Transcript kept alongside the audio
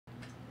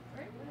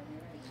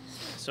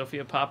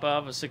Sophia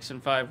Popov, a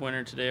 6-5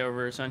 winner today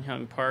over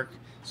Sunyoung Park.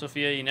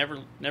 Sophia, you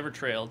never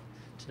trailed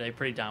today.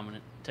 Pretty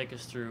dominant. Take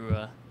us through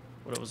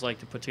what it was like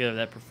to put together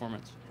that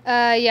performance.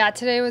 Yeah,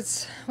 today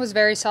was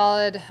very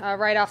solid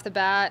right off the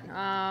bat.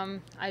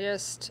 I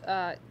just,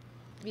 I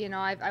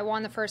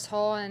won the first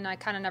hole and I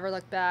kind of never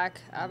looked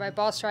back. My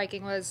ball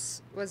striking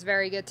was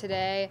very good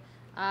today.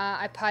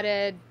 I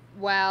putted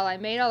well. I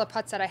made all the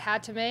putts that I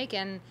had to make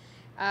and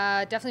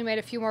definitely made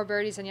a few more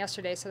birdies than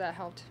yesterday, so that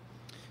helped.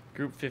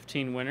 Group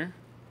 15 winner.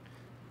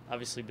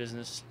 Obviously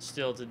business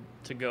still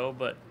to go,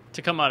 but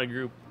to come out of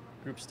group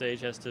stage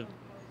has to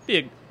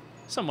be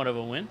somewhat of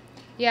a win.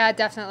 Yeah,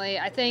 definitely.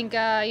 I think,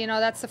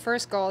 that's the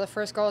first goal. The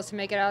first goal is to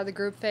make it out of the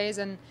group phase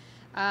and,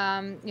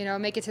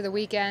 make it to the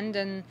weekend.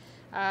 And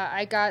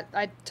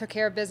I took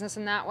care of business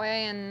in that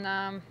way,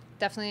 and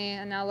definitely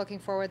am now looking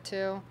forward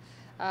to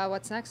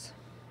what's next.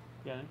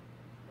 Yeah.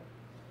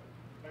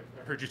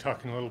 I heard you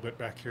talking a little bit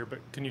back here, but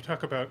can you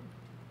talk about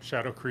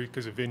Shadow Creek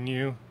as a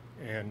venue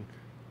and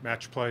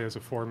match play as a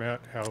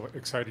format, how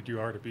excited you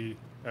are to be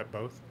at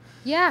both?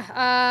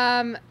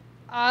 Yeah,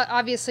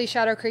 obviously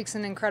Shadow Creek's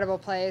an incredible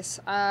place.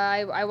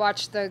 I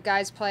watched the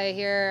guys play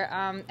here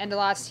end of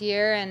last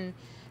year, and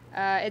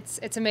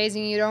it's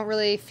amazing. You don't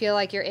really feel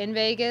like you're in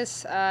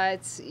Vegas.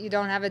 You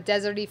don't have a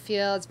deserty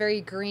feel. It's very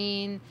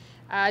green,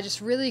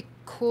 just really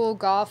cool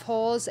golf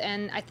holes,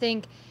 and I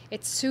think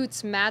it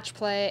suits match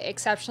play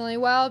exceptionally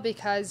well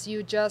because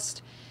you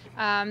just,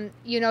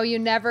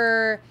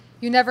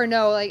 you never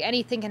know, like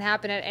anything can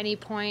happen at any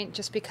point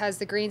just because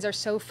the greens are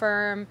so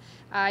firm.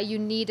 You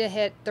need to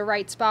hit the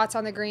right spots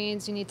on the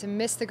greens. You need to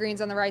miss the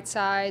greens on the right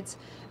sides.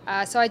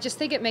 So I just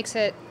think it makes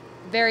it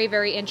very,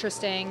 very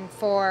interesting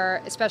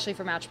especially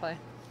for match play.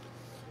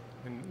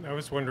 And I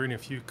was wondering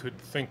if you could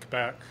think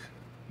back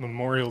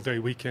Memorial Day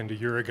weekend a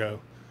year ago,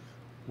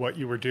 what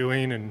you were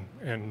doing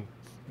and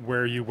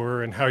where you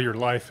were and how your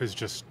life has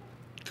just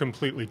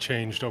completely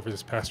changed over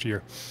this past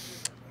year.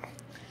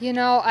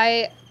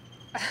 I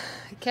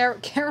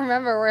can't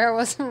remember where I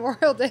was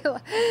Memorial Day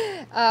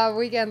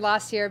weekend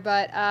last year,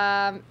 but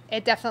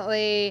it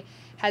definitely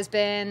has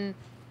been,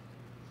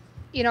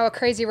 a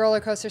crazy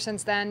roller coaster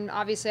since then.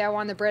 Obviously, I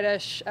won the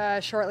British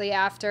shortly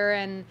after,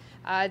 and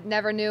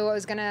never knew what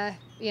was going to,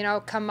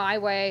 come my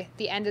way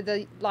the end of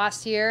the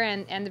last year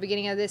and the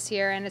beginning of this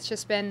year, and it's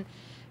just been,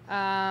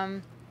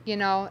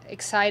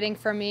 exciting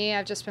for me.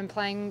 I've just been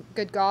playing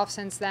good golf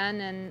since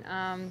then,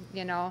 and,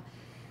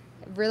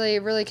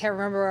 really can't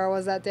remember where I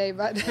was that day,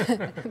 but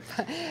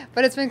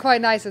but it's been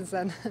quite nice since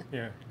then.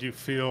 Yeah. Do you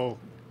feel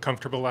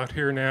comfortable out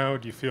here now?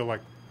 Do you feel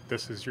like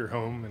this is your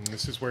home and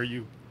this is where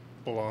you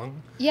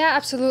belong? Yeah,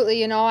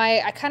 absolutely.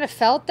 I kind of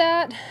felt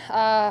that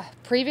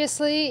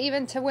previously,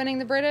 even to winning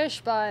the British,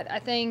 but I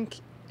think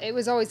it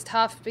was always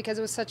tough because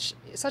it was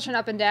such an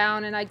up and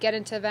down, and I'd get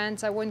into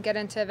events, I wouldn't get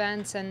into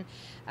events, and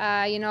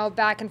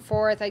back and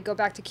forth. I'd go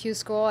back to Q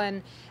school,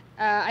 and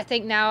I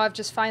think now I've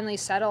just finally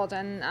settled,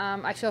 and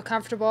I feel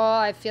comfortable.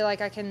 I feel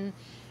like I can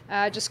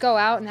just go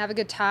out and have a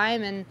good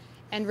time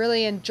and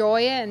really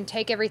enjoy it and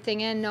take everything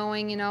in,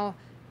 knowing,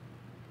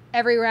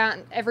 every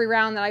round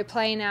that I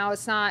play now,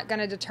 it's not going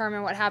to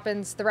determine what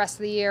happens the rest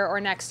of the year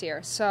or next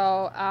year.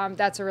 So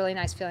that's a really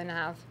nice feeling to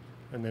have.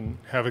 And then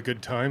have a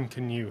good time.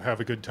 Can you have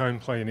a good time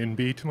playing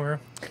NB tomorrow?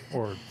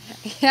 Or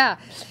Yeah.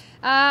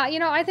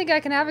 I think I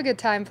can have a good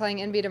time playing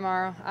NB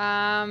tomorrow.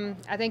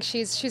 I think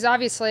she's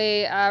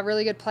obviously a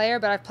really good player,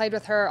 but I've played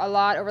with her a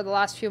lot over the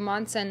last few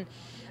months, and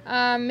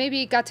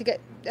maybe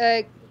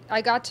I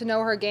got to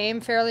know her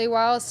game fairly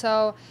well.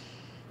 So,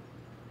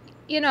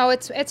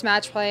 it's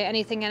match play.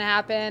 Anything can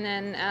happen,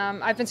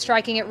 and I've been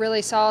striking it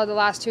really solid the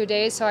last 2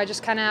 days. So I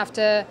just kind of have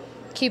to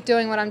keep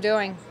doing what I'm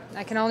doing.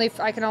 I can only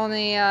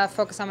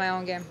focus on my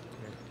own game.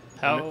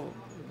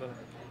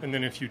 And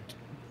then if you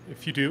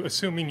do,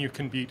 assuming you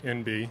can beat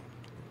NB,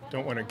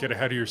 don't want to get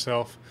ahead of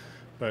yourself,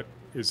 but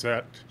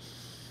do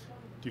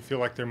you feel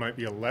like there might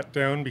be a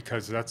letdown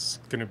because that's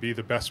going to be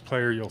the best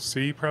player you'll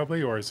see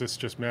probably, or is this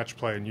just match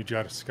play and you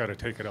just got to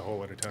take it a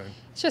hole at a time?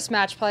 It's just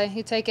match play.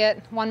 You take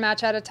it one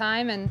match at a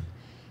time, and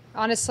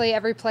honestly,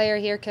 every player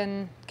here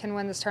can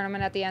win this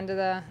tournament at the end of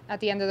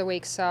the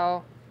week.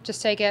 So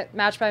just take it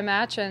match by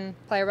match and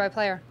player by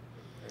player.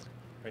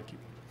 Thank you.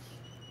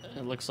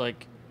 It looks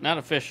like, not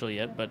official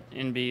yet, but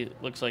NB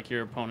looks like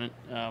your opponent.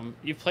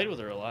 You've played with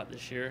her a lot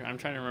this year. I'm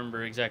trying to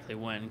remember exactly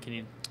when.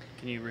 Can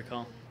you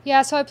recall?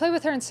 Yeah, so I played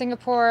with her in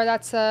Singapore.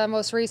 That's the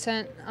most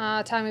recent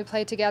time we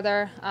played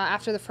together.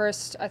 After the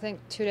first, I think,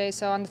 2 days.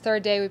 So on the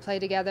third day we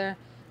played together,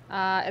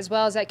 as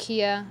well as at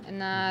Kia in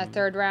the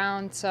third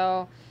round.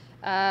 So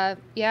I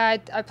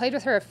played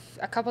with her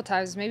a couple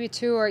times, maybe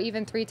 2 or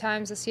even 3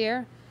 times this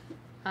year.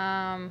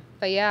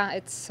 But yeah,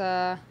 it's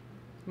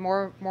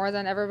more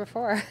than ever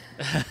before.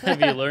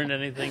 Have you learned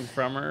anything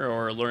from her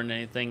or learned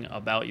anything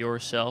about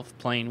yourself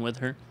playing with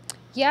her?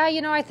 Yeah,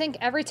 I think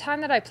every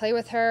time that I play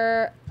with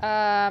her,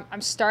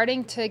 I'm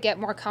starting to get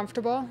more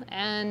comfortable,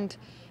 and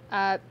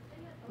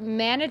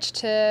managed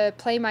to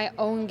play my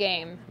own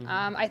game.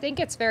 I think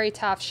it's very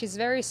tough. She's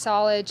very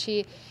solid.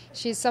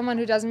 She's someone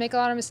who doesn't make a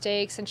lot of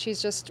mistakes, and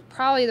she's just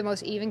probably the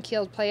most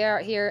even-keeled player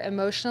out here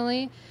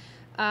emotionally.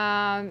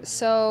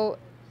 So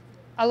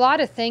a lot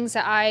of things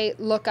that I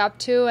look up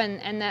to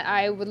and that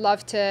I would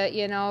love to,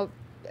 you know,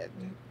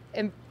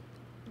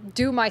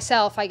 do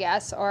myself, I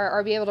guess,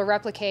 or be able to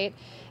replicate.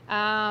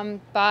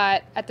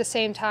 But at the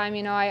same time,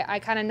 you know, I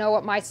kind of know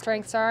what my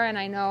strengths are, and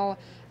I know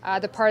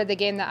the part of the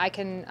game that I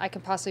can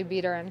possibly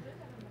beat her in.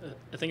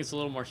 I think it's a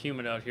little more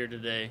humid out here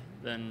today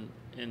than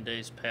in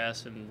days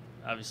past, and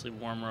obviously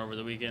warmer over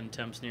the weekend,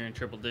 temps nearing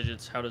triple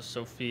digits. How does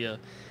Sophia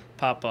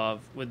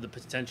Popov, with the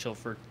potential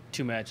for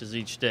 2 matches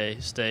each day,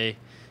 stay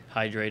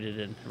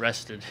hydrated and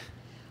rested?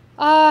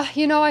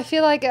 You know, I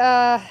feel like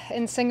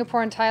in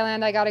Singapore and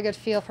Thailand, I got a good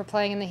feel for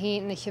playing in the heat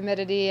and the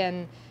humidity,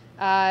 and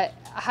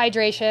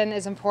hydration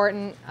is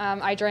important.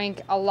 I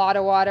drink a lot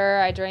of water.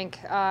 I drink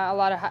a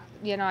lot of,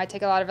 you know, I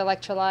take a lot of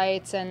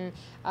electrolytes,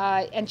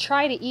 and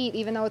try to eat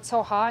even though it's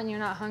so hot and you're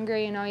not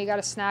hungry. You know, you got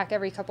to snack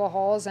every couple of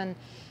holes, and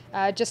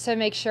just to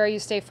make sure you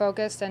stay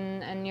focused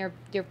and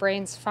your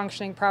brain's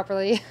functioning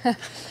properly.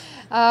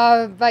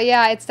 But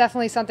yeah, it's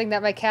definitely something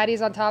that my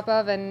caddy's on top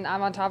of, and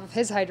I'm on top of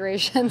his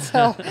hydration.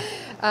 So,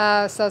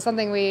 so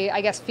something we,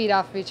 I guess, feed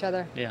off of each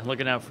other. Yeah,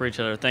 looking out for each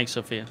other. Thanks,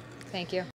 Sophia. Thank you.